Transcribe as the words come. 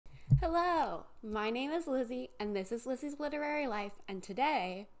Hello, my name is Lizzie, and this is Lizzie's Literary Life, and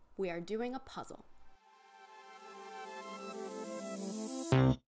today we are doing a puzzle.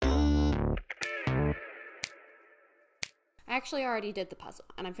 I actually already did the puzzle,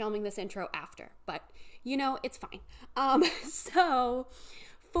 and I'm filming this intro after, but it's fine. So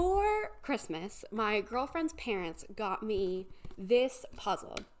for Christmas, my girlfriend's parents got me this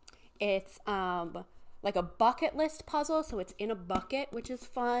puzzle. It's like a bucket list puzzle, so it's in a bucket, which is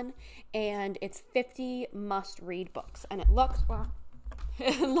fun, and it's 50 must-read books, and it looks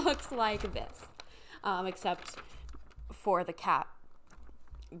like this, except for the cat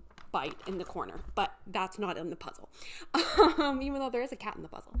bite in the corner, but that's not in the puzzle, even though there is a cat in the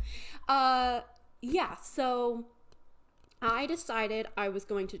puzzle. So I decided I was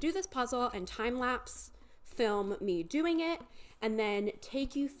going to do this puzzle and time-lapse film me doing it, and then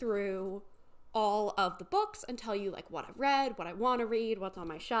take you through all of the books and tell you like what I've read, what I want to read, what's on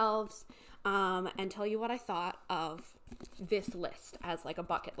my shelves, and tell you what I thought of this list as like a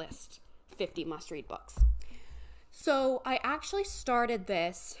bucket list, 50 must-read books. So I actually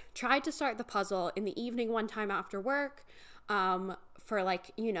tried to start the puzzle in the evening one time after work, for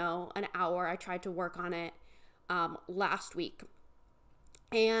an hour. I tried to work on it last week,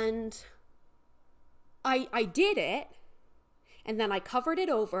 and I did it, and then I covered it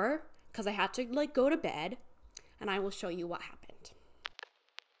over because I had to go to bed, and I will show you what happened.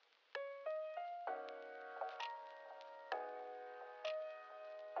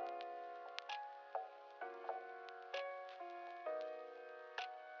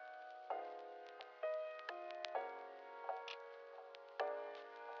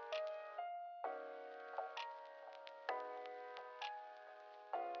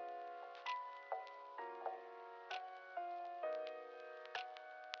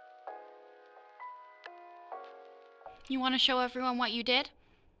 You want to show everyone what you did?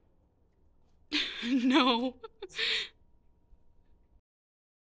 No.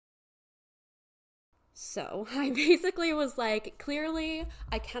 So I basically was like, clearly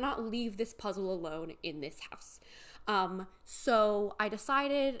I cannot leave this puzzle alone in this house. So I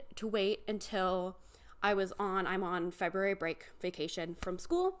decided to wait until I'm on February break vacation from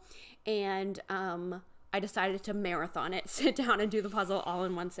school, and I decided to marathon it, sit down and do the puzzle all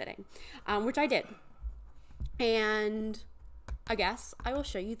in one sitting, which I did. And I guess I will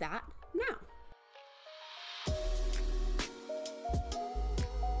show you that now.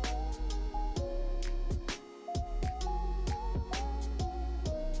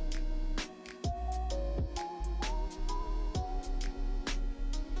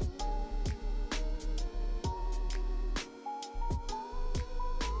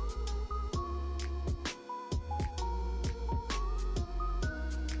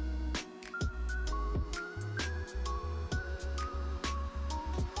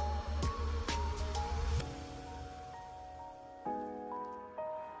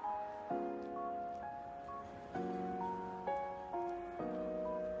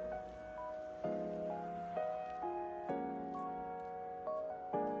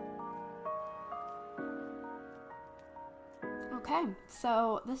 Okay,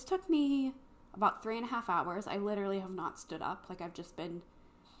 so this took me about 3.5 hours. I literally have not stood up. I've just been...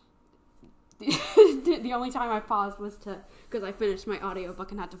 The only time I paused was because I finished my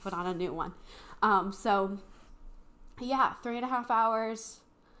audiobook and had to put on a new one. 3.5 hours.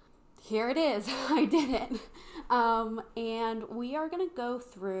 Here it is. I did it. And we are going to go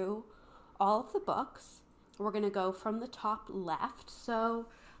through all of the books. We're going to go from the top left. So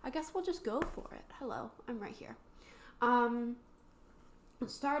I guess we'll just go for it. Hello, I'm right here.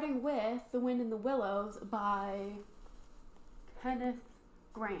 Starting with The Wind in the Willows by Kenneth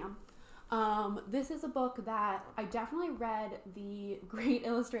Grahame. This is a book that I definitely read the Great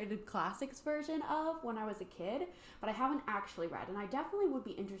Illustrated Classics version of when I was a kid, but I haven't actually read, and I definitely would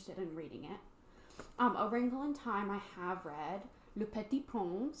be interested in reading it. A Wrinkle in Time I have read. Le Petit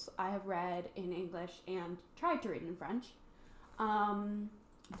Prince I have read in English and tried to read in French.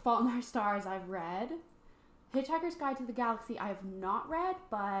 Fault in Our Stars I've read. Hitchhiker's Guide to the Galaxy I have not read,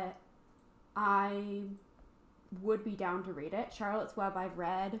 but I would be down to read it. Charlotte's Web I've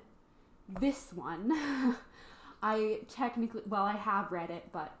read. This one, I have read it,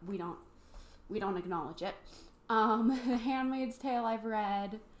 but we don't acknowledge it. The Handmaid's Tale I've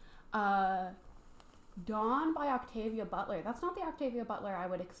read. Dawn by Octavia Butler. That's not the Octavia Butler I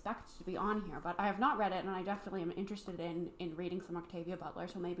would expect to be on here, but I have not read it, and I definitely am interested in reading some Octavia Butler,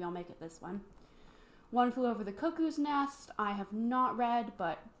 so maybe I'll make it this one. One Flew Over the Cuckoo's Nest I have not read,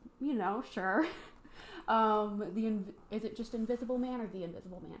 but sure. Is it just Invisible Man or The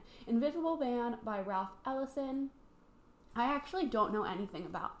Invisible Man? Invisible Man by Ralph Ellison. I actually don't know anything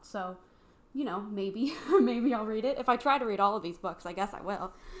about. So, you know, maybe maybe I'll read it. If I try to read all of these books, I guess I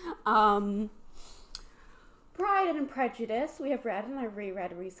will. Pride and Prejudice we have read and I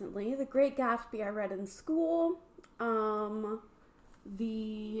reread recently. The Great Gatsby I read in school.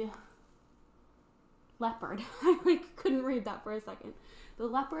 The Leopard. I couldn't read that for a second. The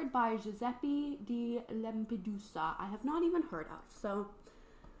Leopard by Giuseppe di Lampedusa. I have not even heard of, so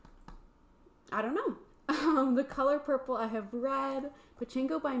I don't know. The Color Purple I have read.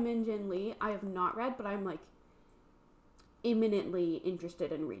 Pachinko by Min Jin Lee I have not read, but I'm imminently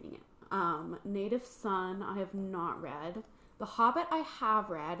interested in reading it. Native Son I have not read. The Hobbit I have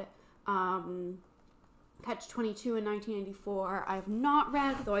read. Catch 22 in 1984 I have not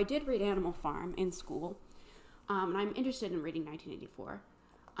read, though I did read Animal Farm in school. And I'm interested in reading 1984.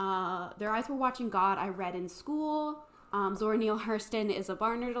 Their Eyes Were Watching God I read in school. Zora Neale Hurston is a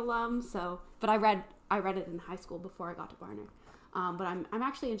Barnard alum, but I read it in high school before I got to Barnard. But I'm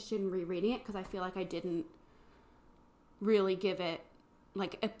actually interested in rereading it because I feel like I didn't really give it,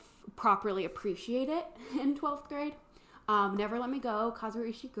 properly appreciate it in 12th grade. Never Let Me Go, Kazuo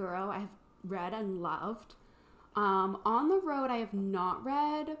Ishiguro, I have read and loved. On the Road I have not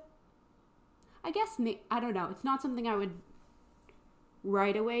read. I guess, I don't know, it's not something I would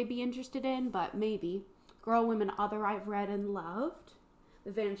right away be interested in, but maybe. Girl, Women, Other I've read and loved.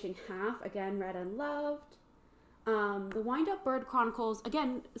 The Vanishing Half, again, read and loved. The Wind Up Bird Chronicles,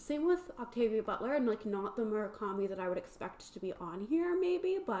 again, same with Octavia Butler, and not the Murakami that I would expect to be on here,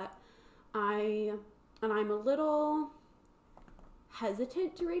 maybe, but I'm a little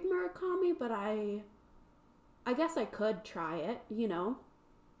hesitant to read Murakami, but I guess I could try it,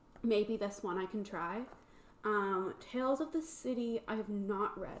 maybe this one I can try. Tales of the City I have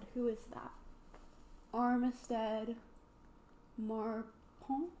not read. Who is that? Armistead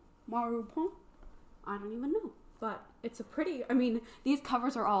Marupon? I don't even know. But it's a pretty, these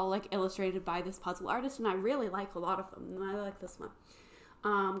covers are all illustrated by this puzzle artist, and I really like a lot of them, and I like this one.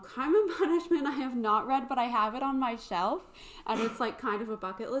 Crime and Punishment I have not read, but I have it on my shelf, and it's kind of a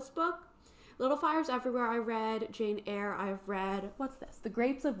bucket list book. Little Fires Everywhere I read. Jane Eyre I have read. What's this? The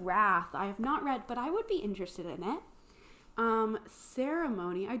Grapes of Wrath I have not read, but I would be interested in it.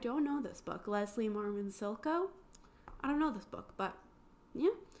 Ceremony, I don't know this book. Leslie Marmon Silko, I don't know this book, but yeah.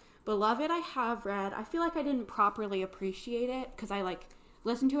 Beloved I have read. I feel like I didn't properly appreciate it because I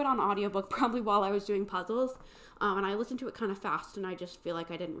listened to it on audiobook probably while I was doing puzzles, and I listened to it kind of fast, and I just feel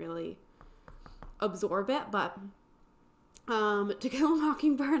like I didn't really absorb it. But To Kill a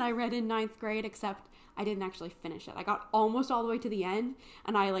Mockingbird I read in 9th grade, except I didn't actually finish it. I got almost all the way to the end,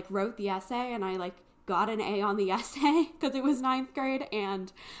 and I wrote the essay, and I got an A on the essay because it was 9th grade,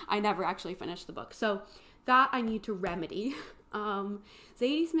 and I never actually finished the book. So that I need to remedy.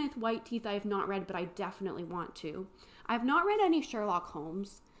 Zadie Smith, White Teeth I have not read, but I definitely want to. I have not read any Sherlock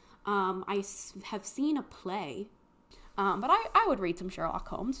Holmes. I have seen a play, but I would read some Sherlock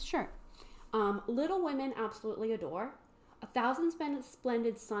Holmes, sure. Little Women, absolutely adore. 1,000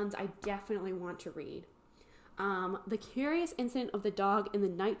 Splendid Suns, I definitely want to read. The Curious Incident of the Dog in the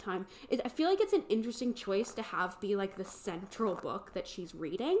Nighttime, I feel like it's an interesting choice to have be the central book that she's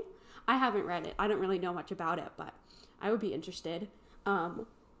reading. I haven't read it. I don't really know much about it, but I would be interested.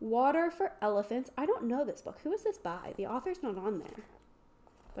 Water for Elephants. I don't know this book. Who is this by? The author's not on there.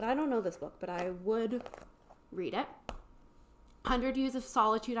 But I don't know this book, but I would read it. 100 Years of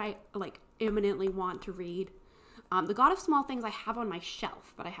Solitude, I imminently want to read. The God of Small Things I have on my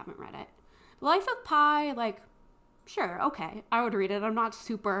shelf, but I haven't read it. Life of Pi, sure, okay. I would read it. I'm not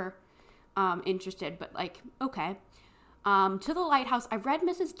super interested, but okay. To the Lighthouse, I read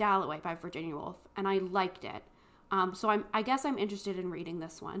Mrs. Dalloway by Virginia Woolf, and I liked it. So I guess I'm interested in reading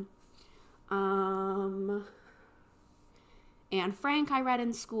this one. Anne Frank I read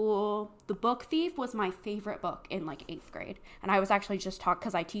in school. The Book Thief was my favorite book in 8th grade. And I was actually just taught,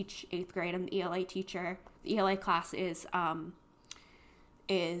 because I teach 8th grade, I'm the ELA teacher. The ELA class is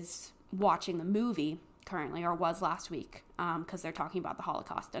watching the movie currently, or was last week, because they're talking about the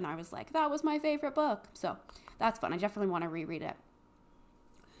Holocaust. And I was like, that was my favorite book. So that's fun. I definitely want to reread it.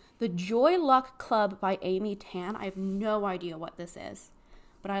 The Joy Luck Club by Amy Tan. I have no idea what this is,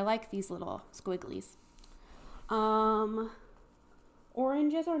 but I like these little squigglies.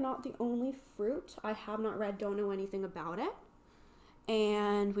 Oranges Are Not the Only Fruit. I have not read, don't know anything about it.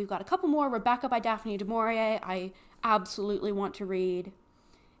 And we've got a couple more. Rebecca by Daphne du Maurier. I absolutely want to read.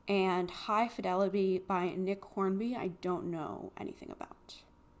 And High Fidelity by Nick Hornby. I don't know anything about.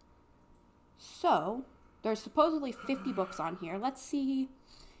 So, there's supposedly 50 books on here. Let's see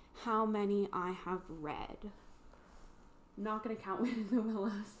how many I have read. I'm not going to count Wind in the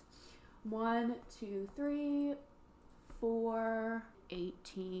Willows. 1, 2, 3, 24,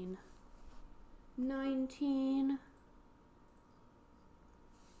 18, 19,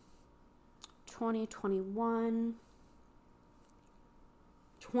 20, 21,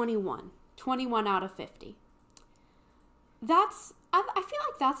 21. 21 out of 50. I feel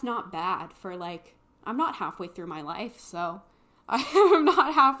like that's not bad for like, I'm not halfway through my life, so I'm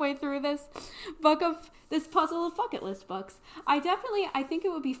not halfway through this puzzle of bucket list books. I think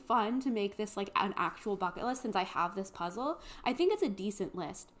it would be fun to make this like an actual bucket list since I have this puzzle. I think it's a decent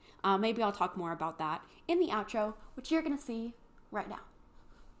list. Maybe I'll talk more about that in the outro, which you're going to see right now.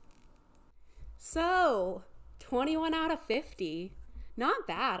 So, 21 out of 50. Not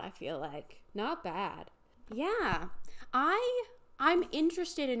bad, I feel like. Not bad. Yeah. I'm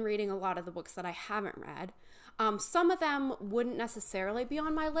interested in reading a lot of the books that I haven't read. Some of them wouldn't necessarily be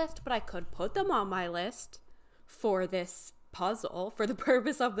on my list, but I could put them on my list for this puzzle, for the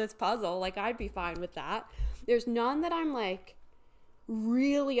purpose of this puzzle. Like, I'd be fine with that. There's none that I'm, like,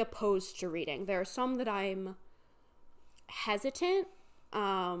 really opposed to reading. There are some that I'm hesitant,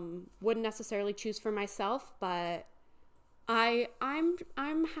 wouldn't necessarily choose for myself, but I'm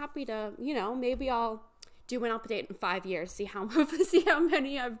happy to, maybe I'll do an update in 5 years, see how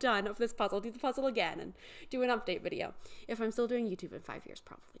many I've done of this puzzle, do the puzzle again, and do an update video. If I'm still doing YouTube in 5 years,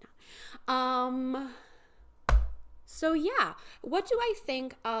 probably not. So yeah, what do I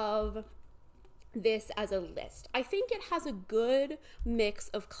think of this as a list? I think it has a good mix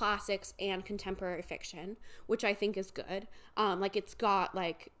of classics and contemporary fiction, which I think is good. Like it's got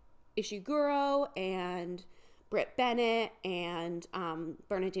like Ishiguro and Britt Bennett and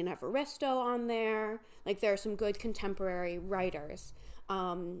Bernardine Evaristo on there. Like there are some good contemporary writers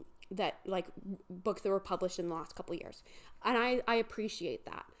that like books that were published in the last couple of years. And I appreciate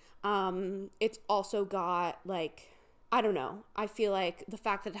that. It's also got like, I don't know, I feel like the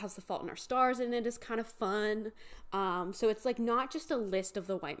fact that it has The Fault in Our Stars in it is kind of fun. So it's like not just a list of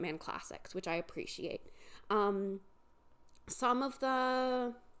the white man classics, which I appreciate. Some of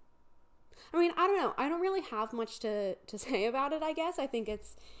the... I mean, I don't know. I don't really have much to say about it, I guess. I think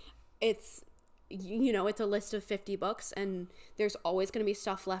it's it's a list of 50 books, and there's always going to be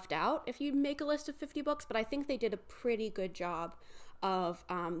stuff left out if you make a list of 50 books, but I think they did a pretty good job of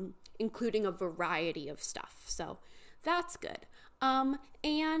including a variety of stuff. So that's good. And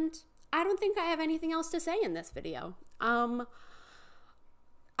I don't think I have anything else to say in this video.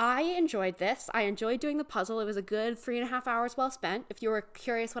 I enjoyed this. I enjoyed doing the puzzle. It was a good 3.5 hours well spent. If you were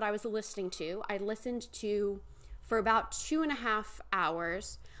curious what I was listening to, I listened to, for about 2.5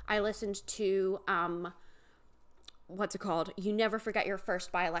 hours, I listened to, what's it called? You Never Forget Your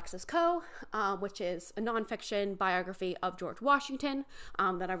First by Alexis Coe, which is a nonfiction biography of George Washington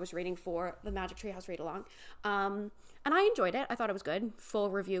that I was reading for the Magic Tree House read-along. And I enjoyed it. I thought it was good.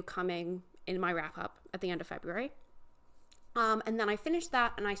 Full review coming in my wrap-up at the end of February. And then I finished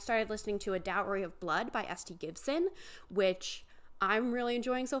that and I started listening to A Dowry of Blood by S.T. Gibson, which I'm really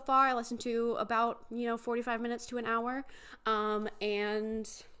enjoying so far. I listened to about, 45 minutes to an hour. And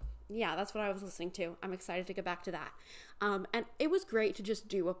yeah, that's what I was listening to. I'm excited to get back to that. And it was great to just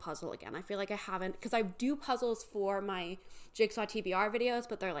do a puzzle again. I feel like I haven't, because I do puzzles for my Jigsaw TBR videos,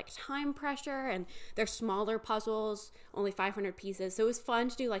 but they're like time pressure and they're smaller puzzles, only 500 pieces. So it was fun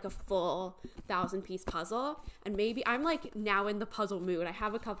to do like a full 1,000-piece puzzle. And maybe I'm like now in the puzzle mood. I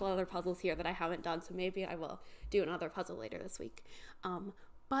have a couple other puzzles here that I haven't done, so maybe I will do another puzzle later this week.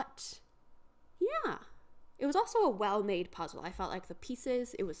 But yeah. It was also a well-made puzzle. I felt like the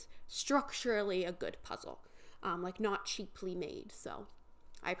pieces, it was structurally a good puzzle, like not cheaply made. So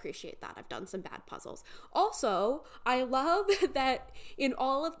I appreciate that. I've done some bad puzzles. Also, I love that in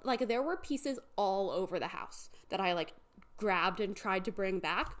all of, like, there were pieces all over the house that I like grabbed and tried to bring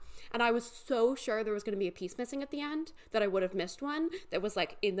back. And I was so sure there was going to be a piece missing at the end that I would have missed one that was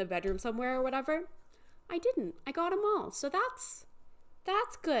like in the bedroom somewhere or whatever. I didn't. I got them all. So that's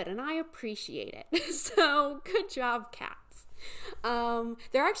good, and I appreciate it. So, good job, cats.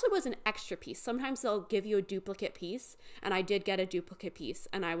 There actually was an extra piece. Sometimes they'll give you a duplicate piece, and I did get a duplicate piece,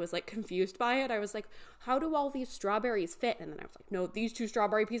 and I was, like, confused by it. I was like, how do all these strawberries fit? And then I was like, no, these 2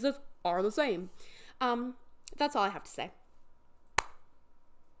 strawberry pieces are the same. That's all I have to say.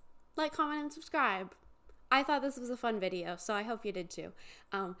 Like, comment, and subscribe. I thought this was a fun video, so I hope you did too.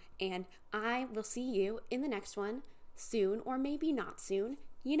 And I will see you in the next one. Soon, or maybe not soon.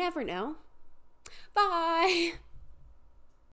 You never know. Bye!